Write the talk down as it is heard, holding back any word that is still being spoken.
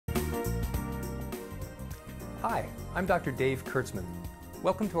Hi, I'm Dr. Dave Kurtzman.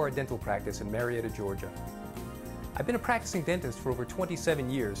 Welcome to our dental practice in Marietta, Georgia. I've been a practicing dentist for over 27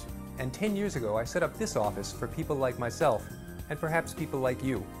 years, and 10 years ago I set up this office for people like myself, and perhaps people like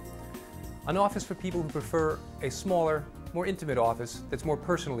you. An office for people who prefer a smaller, more intimate office that's more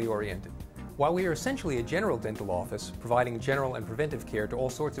personally oriented. While we are essentially a general dental office, providing general and preventive care to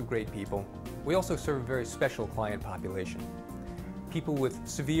all sorts of great people, we also serve a very special client population. People with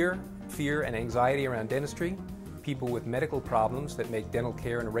severe fear and anxiety around dentistry, people with medical problems that make dental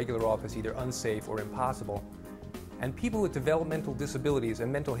care in a regular office either unsafe or impossible, and people with developmental disabilities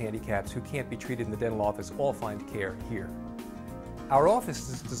and mental handicaps who can't be treated in the dental office all find care here. Our office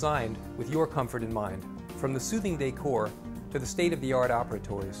is designed with your comfort in mind, from the soothing decor to the state-of-the-art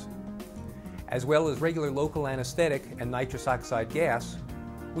operatories. As well as regular local anesthetic and nitrous oxide gas,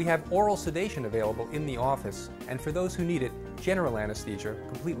 we have oral sedation available in the office, and for those who need it, general anesthesia,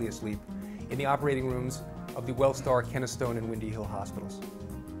 completely asleep, in the operating rooms of the WellStar, Kennestone, and Windy Hill hospitals.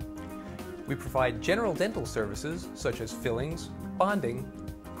 We provide general dental services such as fillings, bonding,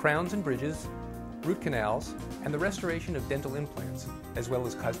 crowns and bridges, root canals, and the restoration of dental implants, as well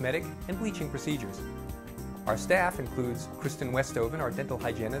as cosmetic and bleaching procedures. Our staff includes Kristen Westoven, our dental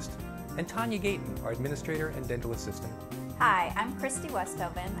hygienist, and Tanya Gayton, our administrator and dental assistant. Hi, I'm Christy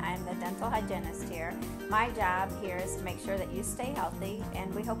Westoven. I'm the dental hygienist here. My job here is to make sure that you stay healthy,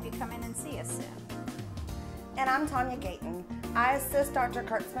 and we hope you come in and see us soon. And I'm Tanya Gayton. I assist Dr.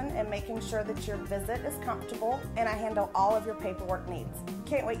 Kurtzman in making sure that your visit is comfortable, and I handle all of your paperwork needs.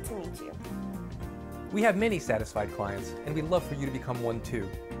 Can't wait to meet you. We have many satisfied clients, and we'd love for you to become one too.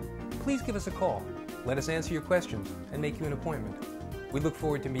 Please give us a call. Let us answer your questions and make you an appointment. We look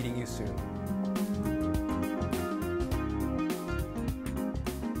forward to meeting you soon.